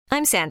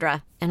I'm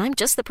Sandra, and I'm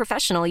just the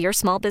professional your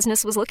small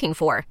business was looking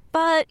for.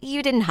 But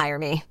you didn't hire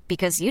me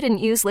because you didn't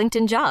use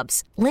LinkedIn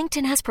Jobs.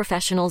 LinkedIn has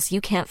professionals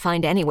you can't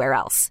find anywhere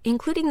else,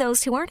 including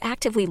those who aren't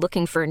actively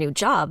looking for a new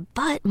job,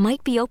 but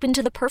might be open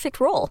to the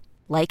perfect role,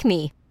 like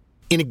me.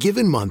 In a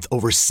given month,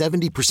 over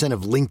 70%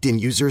 of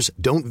LinkedIn users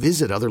don't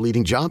visit other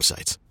leading job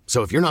sites.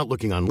 So if you're not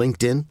looking on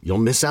LinkedIn, you'll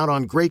miss out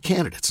on great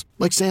candidates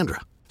like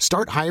Sandra.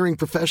 Start hiring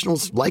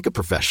professionals like a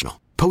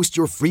professional. Post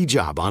your free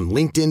job on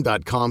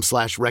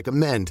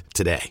linkedin.com/recommend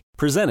today.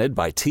 Presented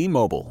by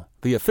T-Mobile,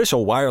 the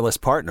official wireless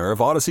partner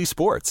of Odyssey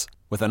Sports.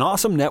 With an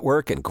awesome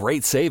network and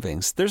great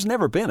savings, there's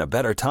never been a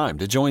better time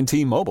to join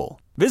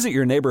T-Mobile. Visit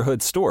your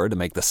neighborhood store to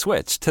make the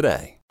switch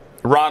today.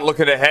 Ron,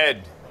 looking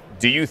ahead,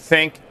 do you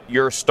think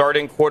your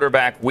starting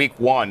quarterback week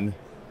one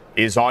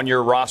is on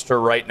your roster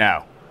right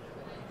now?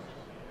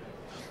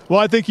 Well,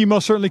 I think he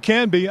most certainly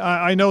can be.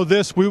 I know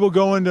this. We will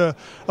go into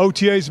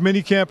OTA's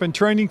minicamp and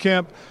training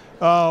camp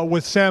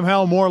with Sam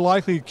Howell more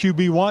likely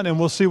QB1, and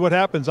we'll see what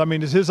happens. I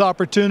mean, it's his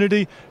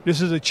opportunity. This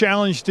is a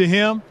challenge to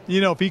him. You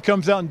know, if he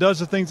comes out and does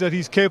the things that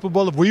he's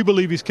capable of, we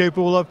believe he's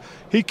capable of,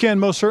 he can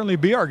most certainly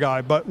be our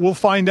guy. But we'll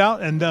find out,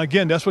 and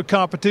again, that's what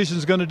competition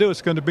is going to do.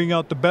 It's going to bring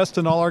out the best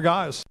in all our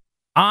guys.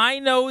 I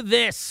know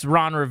this,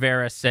 Ron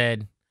Rivera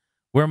said.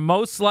 We're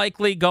most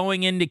likely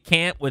going into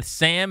camp with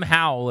Sam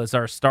Howell as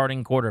our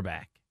starting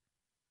quarterback.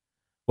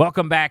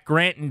 Welcome back,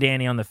 Grant and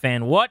Danny on the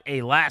Fan. What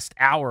a last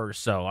hour or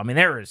so. I mean,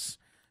 there is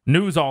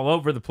news all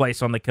over the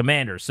place on the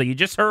Commanders. So you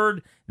just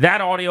heard that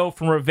audio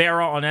from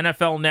Rivera on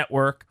NFL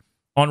Network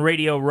on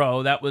Radio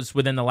Row. That was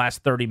within the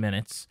last 30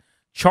 minutes.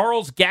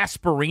 Charles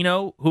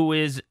Gasparino, who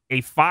is a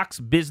Fox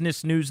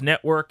Business News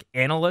Network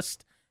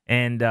analyst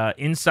and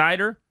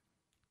insider,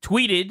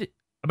 tweeted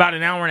about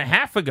an hour and a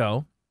half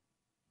ago,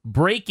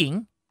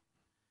 breaking,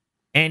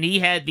 and he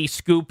had the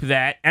scoop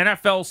that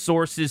NFL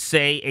sources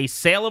say a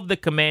sale of the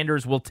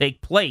Commanders will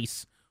take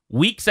place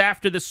weeks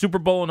after the Super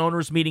Bowl and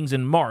owners' meetings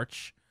in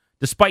March.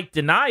 Despite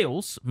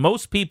denials,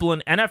 most people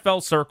in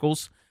NFL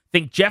circles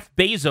think Jeff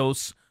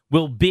Bezos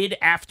will bid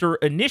after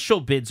initial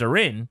bids are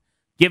in.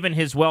 Given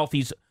his wealth,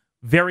 he's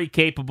very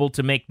capable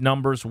to make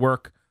numbers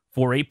work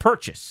for a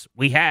purchase.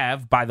 We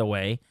have, by the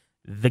way,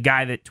 the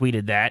guy that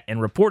tweeted that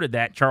and reported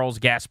that, Charles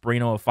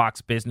Gasparino of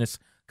Fox Business,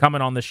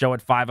 coming on the show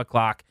at 5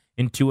 o'clock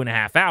in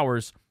 2.5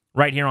 hours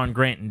right here on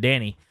Grant and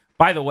Danny.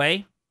 By the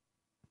way,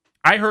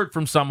 I heard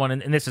from someone,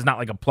 and this is not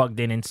like a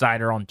plugged-in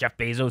insider on Jeff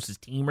Bezos'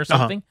 team or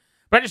something,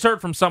 but I just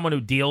heard from someone who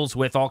deals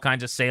with all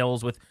kinds of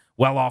sales with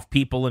well-off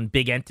people and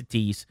big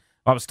entities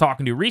I was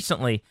talking to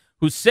recently,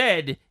 who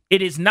said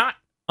it is not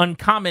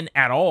uncommon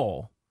at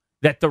all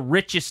that the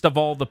richest of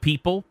all the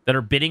people that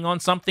are bidding on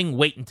something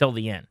wait until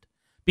the end.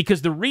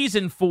 Because the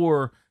reason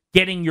for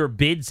getting your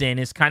bids in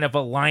is kind of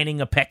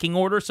aligning a pecking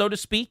order, so to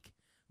speak.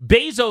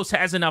 Bezos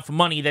has enough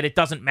money that it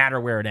doesn't matter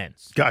where it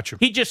ends. Gotcha.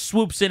 He just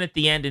swoops in at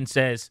the end and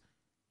says,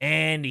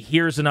 and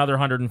here's another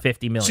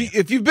 $150 million. See,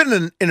 if you've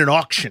been in an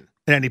auction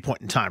at any point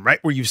in time, right,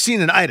 where you've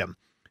seen an item,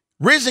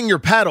 raising your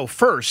paddle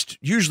first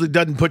usually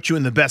doesn't put you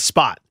in the best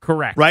spot.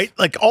 Correct. Right?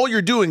 Like all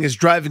you're doing is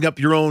driving up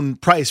your own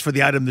price for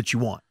the item that you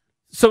want.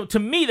 So to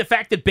me, the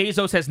fact that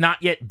Bezos has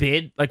not yet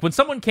bid, like when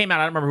someone came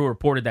out, I don't remember who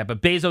reported that,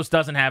 but Bezos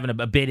doesn't have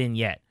a bid in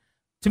yet.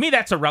 To me,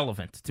 that's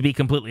irrelevant, to be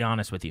completely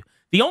honest with you.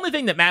 The only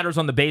thing that matters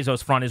on the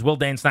Bezos front is will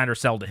Dan Snyder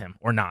sell to him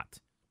or not?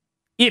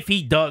 If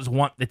he does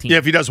want the team. Yeah,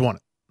 if he does want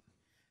it.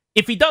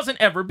 If he doesn't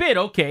ever bid,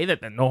 okay,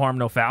 that no harm,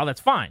 no foul, that's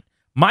fine.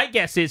 My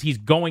guess is he's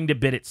going to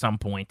bid at some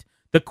point.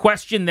 The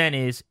question then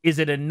is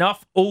it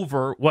enough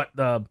over what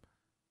the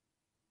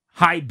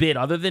high bid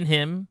other than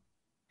him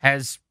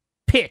has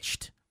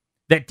pitched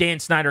that Dan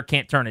Snyder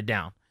can't turn it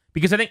down?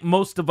 Because I think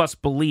most of us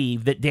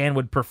believe that Dan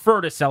would prefer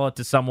to sell it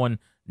to someone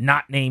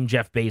not named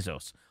Jeff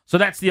Bezos. So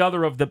that's the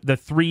other of the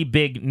three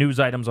big news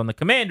items on the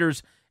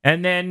Commanders.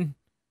 And then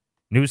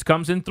news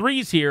comes in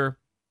threes here.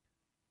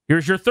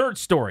 Here's your third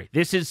story.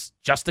 This is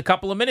just a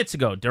couple of minutes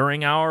ago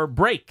during our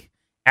break.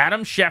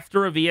 Adam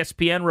Schefter of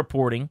ESPN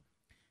reporting,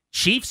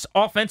 Chiefs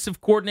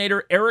offensive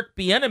coordinator Eric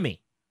Bieniemy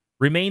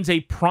remains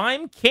a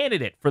prime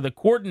candidate for the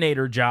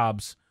coordinator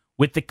jobs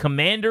with the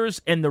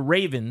Commanders and the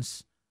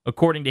Ravens,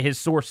 according to his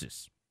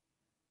sources.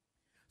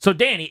 So,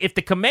 Danny, if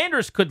the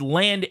Commanders could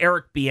land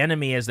Eric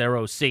Bieniemy as their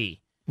OC,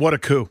 what a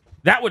coup.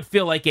 That would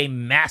feel like a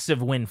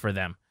massive win for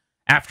them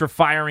after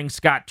firing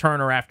Scott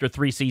Turner after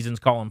 3 seasons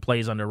calling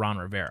plays under Ron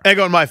Rivera. Egg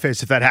on my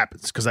face if that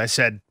happens, because I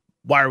said,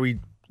 why are we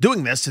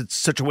doing this? It's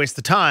such a waste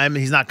of time.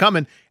 He's not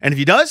coming. And if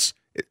he does,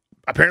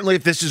 apparently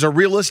if this is a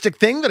realistic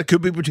thing, that it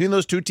could be between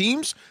those two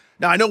teams.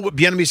 Now, I know what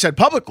Bieniemy said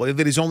publicly,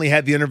 that he's only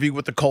had the interview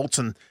with the Colts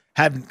and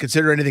haven't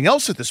considered anything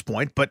else at this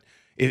point. But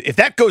if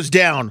that goes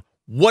down,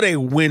 what a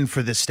win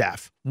for this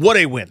staff. What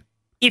a win.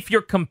 If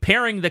you're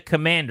comparing the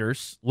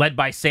Commanders, led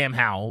by Sam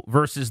Howell,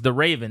 versus the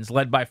Ravens,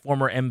 led by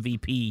former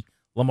MVP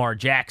Lamar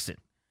Jackson,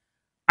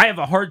 I have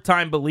a hard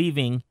time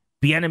believing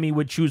Bieniemy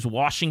would choose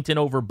Washington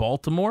over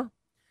Baltimore.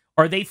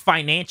 Are they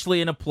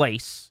financially in a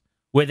place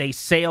with a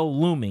sale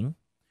looming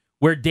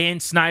where Dan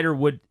Snyder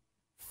would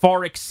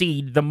far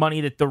exceed the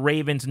money that the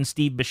Ravens and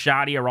Steve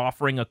Bisciotti are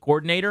offering a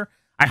coordinator?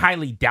 I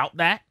highly doubt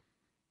that.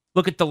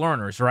 look at the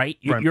learners, right?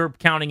 Right. You're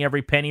counting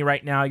every penny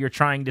right now. You're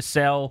trying to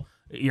sell.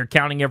 You're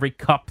counting every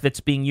cup that's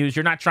being used.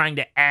 You're not trying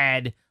to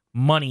add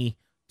money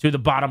to the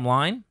bottom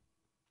line.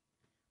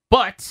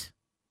 But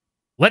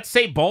let's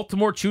say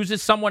Baltimore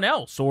chooses someone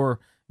else, or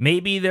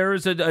maybe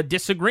there's a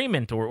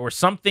disagreement or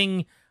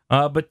something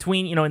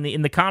between,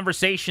 in the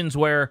conversations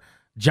where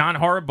John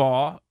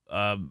Harbaugh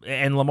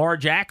and Lamar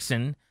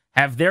Jackson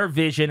have their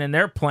vision and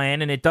their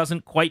plan, and it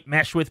doesn't quite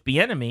mesh with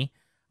Bieniemy.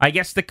 I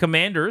guess the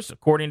Commanders,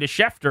 according to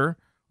Schefter,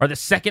 are the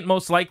second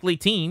most likely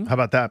team. How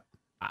about that?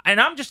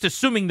 And I'm just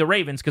assuming the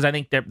Ravens because I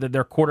think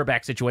their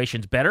quarterback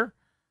situation's better.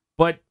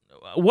 But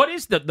what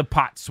is the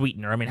pot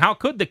sweetener? I mean, how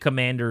could the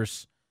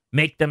Commanders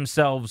make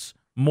themselves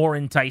more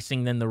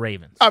enticing than the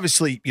Ravens?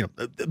 Obviously,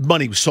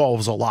 money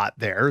solves a lot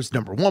there is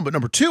number one. But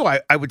number two,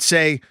 I would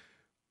say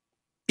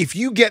if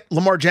you get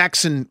Lamar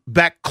Jackson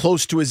back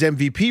close to his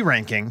MVP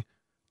ranking,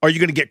 are you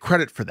going to get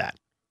credit for that?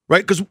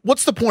 Right? Because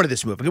what's the point of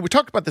this move? We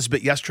talked about this a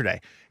bit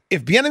yesterday.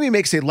 If Bieniemy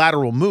makes a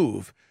lateral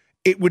move,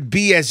 it would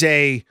be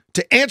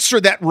to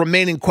answer that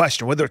remaining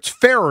question, whether it's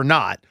fair or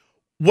not.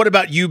 What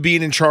about you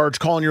being in charge,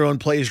 calling your own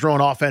plays, your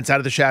own offense out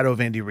of the shadow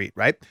of Andy Reid,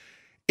 right?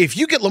 If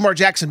you get Lamar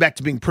Jackson back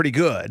to being pretty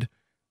good,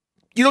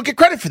 you don't get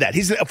credit for that.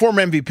 He's a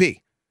former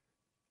MVP.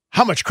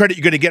 How much credit are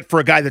you going to get for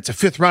a guy that's a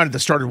fifth rounder that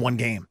started one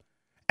game?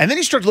 And then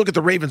you start to look at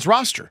the Ravens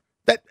roster.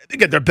 That,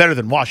 again, they're better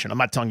than Washington. I'm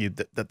not telling you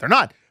that they're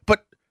not.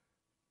 But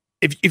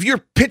if your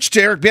pitch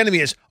to Eric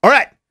Bieniemy is, all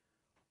right,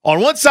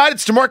 on one side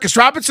it's Demarcus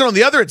Robinson, on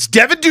the other it's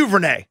Devin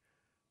Duvernay.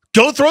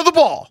 Go throw the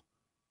ball.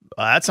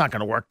 That's not going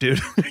to work, dude.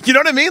 You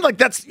know what I mean? Like,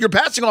 that's your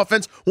passing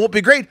offense won't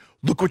be great.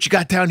 Look what you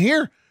got down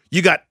here.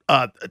 You got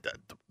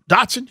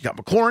Dotson, you got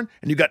McLaurin,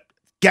 and you got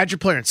gadget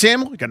player and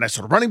Samuel. You got a nice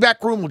little running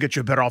back room. We'll get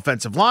you a better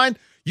offensive line.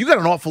 You got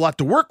an awful lot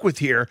to work with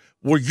here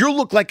where you'll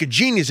look like a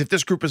genius if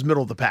this group is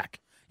middle of the pack.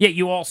 Yeah,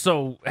 you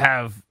also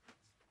have,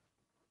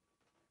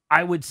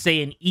 I would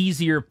say, an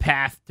easier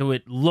path to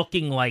it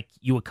looking like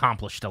you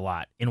accomplished a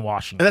lot in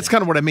Washington. And that's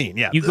kind of what I mean,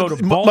 yeah. You go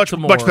to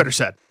Baltimore. Much better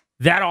said.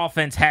 That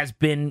offense has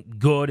been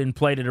good and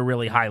played at a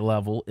really high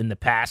level in the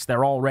past.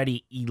 They're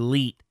already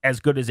elite,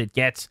 as good as it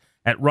gets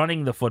at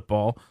running the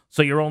football,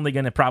 so you're only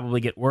going to probably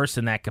get worse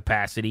in that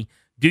capacity.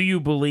 Do you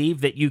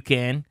believe that you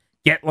can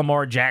get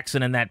Lamar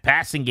Jackson in that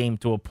passing game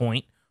to a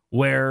point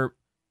where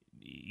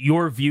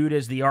you're viewed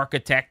as the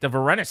architect of a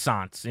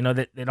renaissance,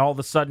 that all of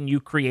a sudden you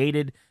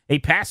created a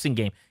passing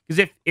game?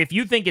 Because if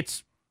you think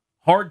it's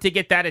hard to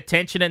get that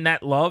attention and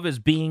that love as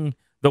being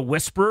the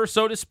whisperer,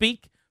 so to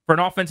speak, for an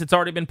offense that's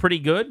already been pretty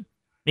good,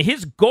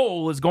 his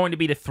goal is going to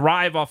be to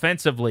thrive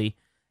offensively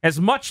as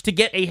much to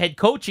get a head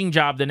coaching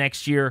job the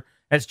next year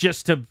as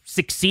just to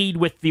succeed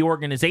with the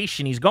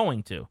organization he's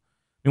going to.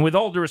 And with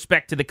all due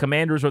respect to the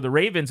Commanders or the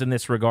Ravens in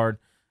this regard,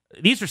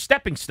 these are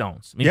stepping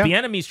stones.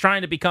 Bieniemy's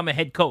trying to become a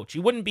head coach. He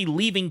wouldn't be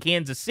leaving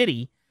Kansas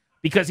City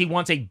because he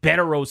wants a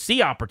better OC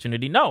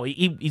opportunity. No,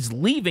 he's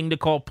leaving to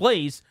call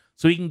plays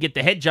so he can get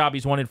the head job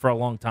he's wanted for a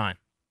long time.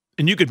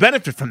 And you could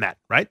benefit from that,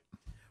 right?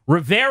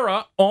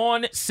 Rivera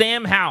on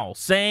Sam Howell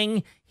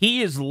saying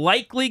he is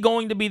likely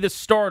going to be the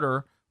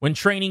starter when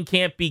training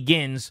camp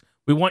begins.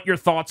 We want your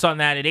thoughts on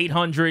that at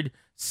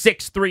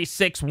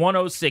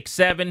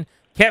 800-636-1067.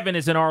 Kevin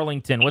is in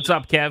Arlington. What's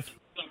up, Kev?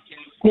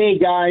 Hey,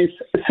 guys.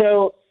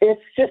 So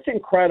it's just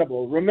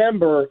incredible.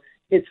 Remember,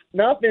 it's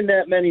not been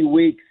that many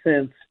weeks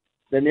since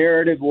the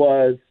narrative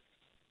was,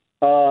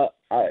 I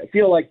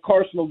feel like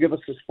Carson will give us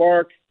a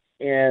spark,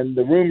 and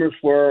the rumors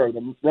were, or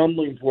the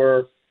rumblings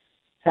were,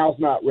 Hal's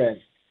not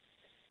ready.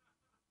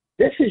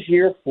 This is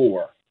year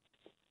 4,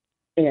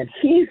 and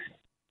he's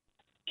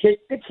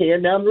kicked the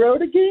can down the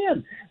road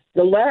again.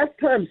 The last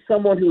time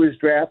someone who was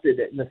drafted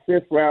in the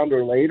 5th round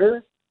or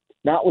later,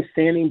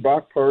 notwithstanding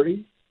Brock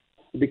Purdy,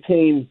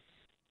 became,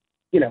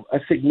 a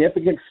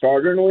significant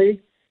starter in the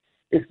league,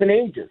 it's been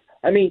ages.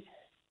 I mean,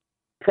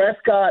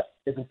 Prescott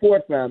is a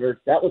 4th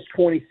rounder. That was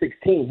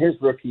 2016, his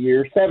rookie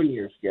year, 7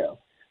 years ago.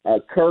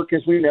 Kirk,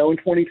 as we know, in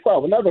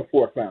 2012, another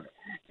 4th rounder.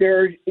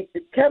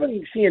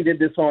 Kevin Sheehan did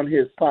this on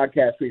his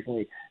podcast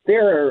recently.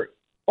 There are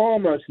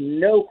almost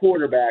no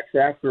quarterbacks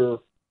after,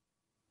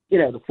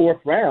 the 4th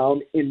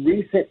round in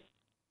recent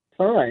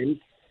times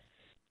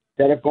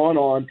that have gone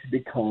on to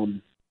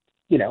become,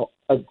 a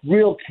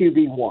real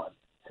QB1.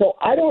 So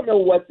I don't know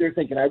what they're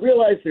thinking. I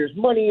realize there's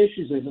money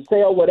issues, there's a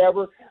sale,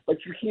 whatever,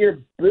 but you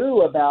hear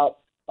boo about,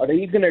 are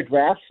they going to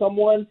draft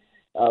someone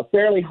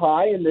fairly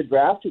high in the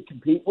draft to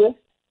compete with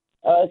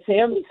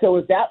Sam? So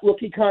if that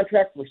rookie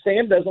contract for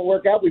Sam doesn't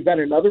work out, we've got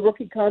another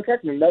rookie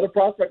contract and another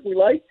prospect we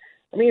like.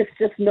 I mean, it's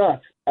just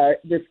nuts.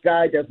 This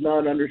guy does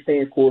not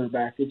understand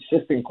quarterback. It's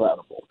just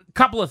incredible. A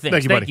couple of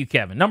things. Thank you,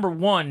 Kevin. Number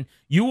one,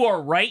 you are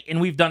right,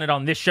 and we've done it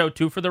on this show,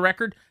 too, for the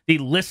record. The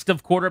list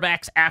of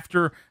quarterbacks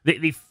after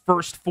the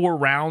first 4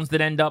 rounds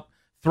that end up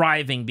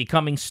thriving,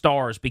 becoming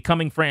stars,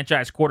 becoming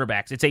franchise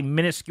quarterbacks. It's a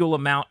minuscule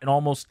amount and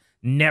almost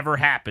never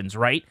happens,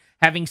 right?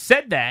 Having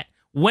said that,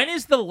 when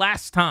is the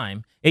last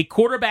time a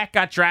quarterback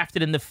got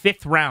drafted in the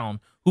 5th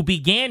round who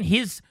began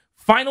his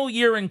final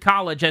year in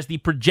college as the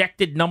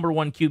projected number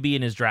 1 QB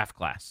in his draft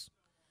class?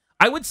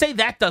 I would say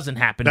that doesn't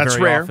happen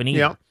very often either.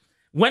 Yeah.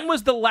 When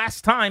was the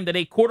last time that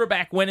a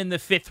quarterback went in the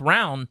 5th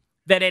round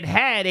that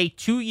had a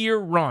 2-year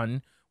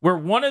run where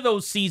one of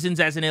those seasons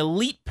as an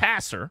elite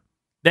passer,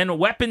 then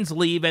weapons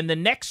leave, and the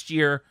next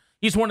year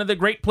he's one of the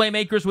great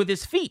playmakers with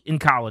his feet in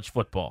college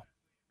football?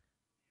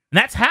 And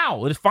that's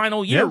Howell, his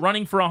final year,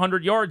 running for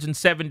 100 yards in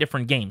 7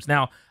 different games.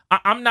 Now,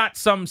 I'm not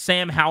some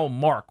Sam Howell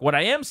mark. What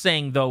I am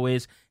saying, though,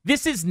 is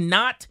this is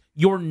not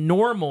your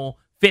normal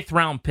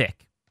 5th-round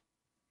pick.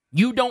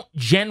 You don't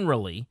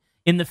generally,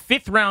 in the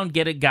 5th round,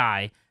 get a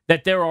guy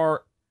that there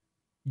are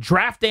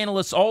draft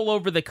analysts all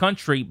over the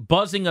country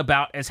buzzing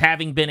about as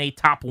having been a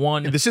top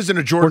 1. This isn't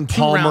a Jordan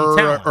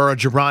Palmer or a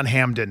Jabron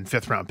Hamden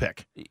 5th-round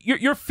pick.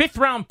 Your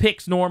 5th-round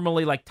picks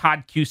normally like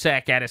Todd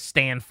Cusack out of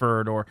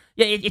Stanford, or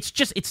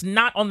it's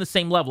not on the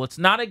same level. It's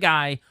not a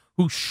guy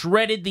who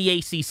shredded the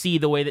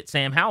ACC the way that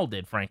Sam Howell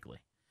did, frankly.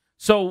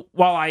 So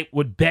while I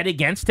would bet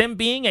against him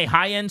being a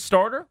high-end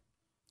starter,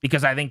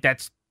 because I think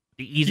that's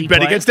the easy bet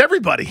play, against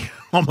everybody,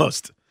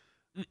 almost.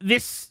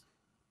 This,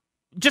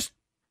 just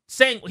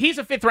saying he's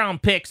a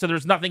 5th-round pick, so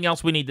there's nothing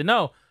else we need to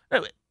know.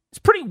 It's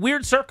pretty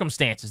weird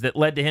circumstances that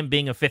led to him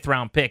being a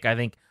 5th-round pick. I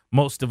think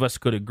most of us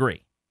could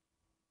agree.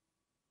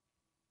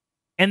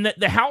 And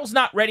the Howell's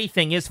not ready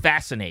thing is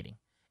fascinating.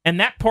 And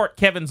that part,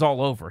 Kevin's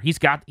all over. He's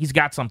got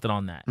something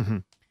on that. Mm-hmm.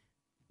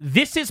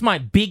 This is my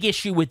big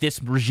issue with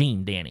this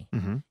regime, Danny,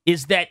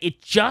 is that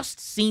it just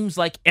seems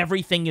like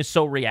everything is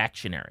so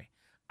reactionary.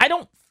 I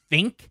don't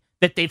think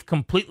that they've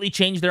completely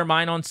changed their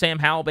mind on Sam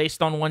Howell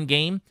based on one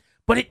game,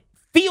 but it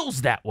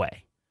feels that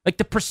way. Like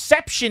the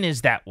perception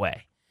is that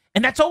way.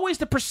 And that's always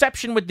the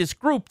perception with this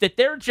group, that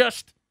they're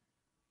just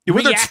whether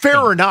reacting. It's fair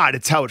or not,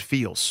 it's how it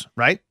feels,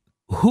 right?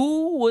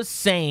 Who was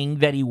saying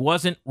that he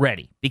wasn't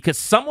ready? Because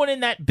someone in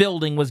that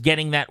building was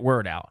getting that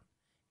word out.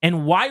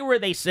 And why were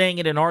they saying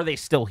it, and are they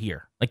still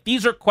here? Like,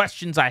 these are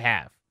questions I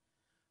have.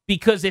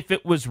 Because if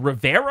it was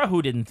Rivera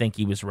who didn't think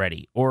he was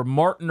ready, or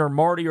Martin or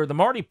Marty or the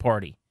Marty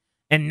Party,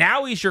 and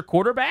now he's your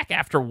quarterback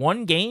after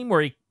one game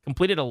where he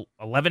completed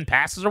 11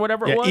 passes or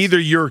whatever it was? Either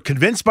you're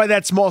convinced by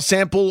that small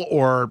sample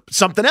or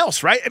something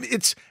else, right? I mean,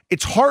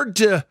 it's hard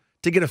to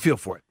get a feel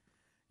for it.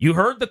 You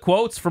heard the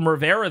quotes from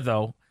Rivera,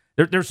 though.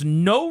 There's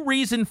no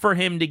reason for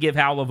him to give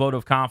Howell a vote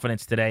of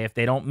confidence today if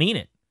they don't mean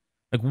it.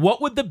 Like,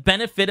 what would the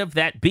benefit of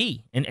that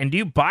be? And do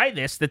you buy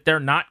this, that they're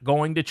not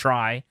going to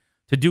try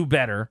to do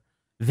better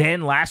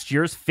than last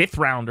year's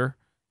 5th-rounder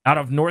out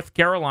of North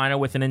Carolina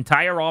with an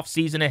entire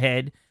offseason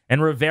ahead,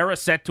 and Rivera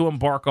set to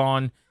embark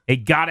on a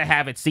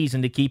gotta-have-it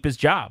season to keep his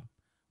job?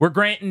 We're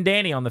Grant and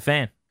Danny on The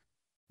Fan.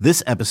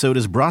 This episode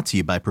is brought to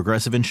you by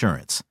Progressive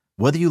Insurance.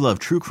 Whether you love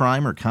true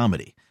crime or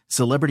comedy,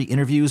 celebrity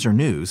interviews or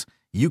news,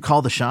 you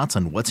call the shots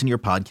on what's in your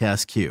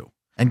podcast queue.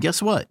 And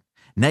guess what?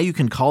 Now you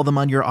can call them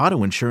on your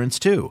auto insurance,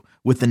 too,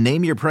 with the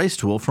Name Your Price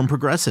tool from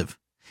Progressive.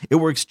 It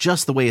works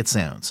just the way it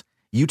sounds.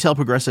 You tell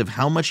Progressive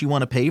how much you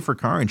want to pay for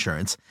car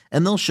insurance,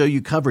 and they'll show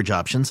you coverage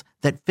options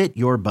that fit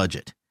your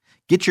budget.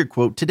 Get your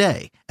quote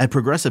today at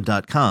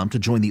Progressive.com to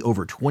join the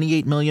over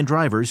 28 million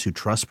drivers who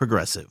trust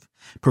Progressive.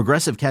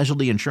 Progressive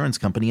Casualty Insurance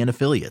Company and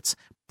Affiliates.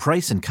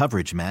 Price and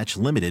coverage match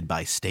limited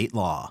by state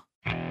law.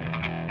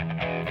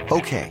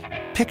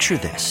 Okay, picture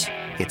this.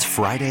 It's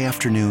Friday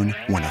afternoon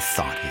when a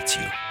thought hits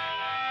you.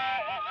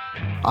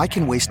 I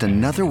can waste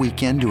another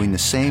weekend doing the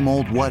same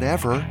old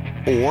whatever,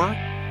 or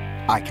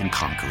I can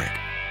conquer it.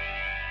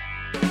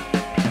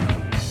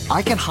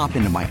 I can hop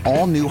into my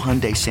all-new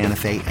Hyundai Santa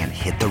Fe and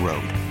hit the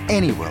road.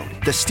 Any road.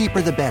 The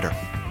steeper, the better.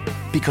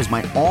 Because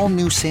my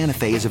all-new Santa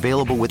Fe is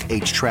available with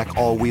H-Track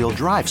all-wheel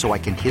drive, so I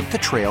can hit the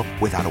trail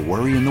without a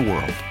worry in the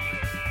world.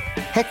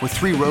 Heck, with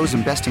 3 rows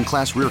and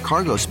best-in-class rear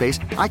cargo space,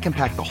 I can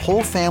pack the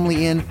whole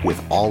family in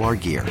with all our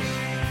gear.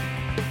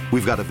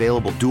 We've got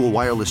available dual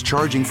wireless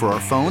charging for our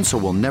phones, so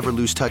we'll never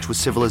lose touch with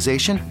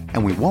civilization,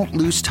 and we won't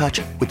lose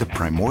touch with the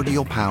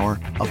primordial power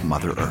of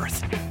Mother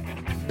Earth.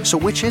 So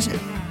which is it?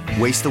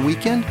 Waste the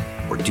weekend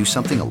or do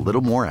something a little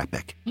more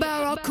epic?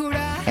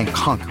 And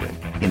conquer it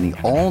in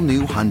the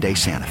all-new Hyundai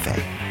Santa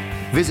Fe.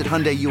 Visit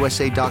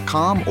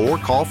HyundaiUSA.com or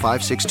call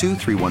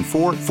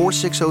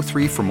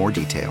 562-314-4603 for more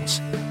details.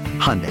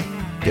 Hyundai,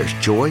 there's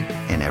joy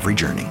in every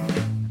journey.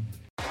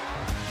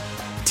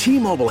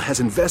 T-Mobile has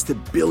invested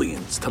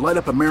billions to light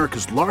up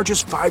America's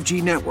largest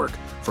 5G network,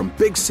 from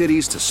big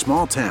cities to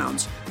small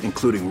towns,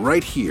 including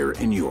right here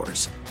in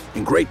yours.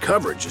 And great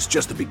coverage is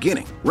just the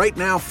beginning. Right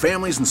now,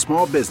 families and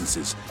small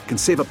businesses can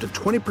save up to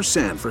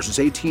 20% versus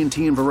AT&T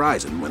and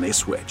Verizon when they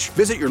switch.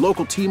 Visit your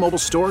local T-Mobile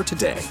store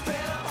today.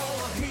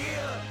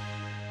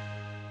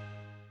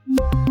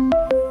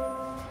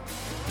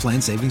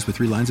 Plan savings with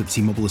 3 lines of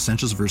T-Mobile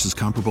Essentials versus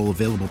comparable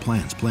available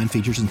plans. Plan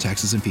features and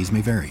taxes and fees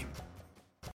may vary.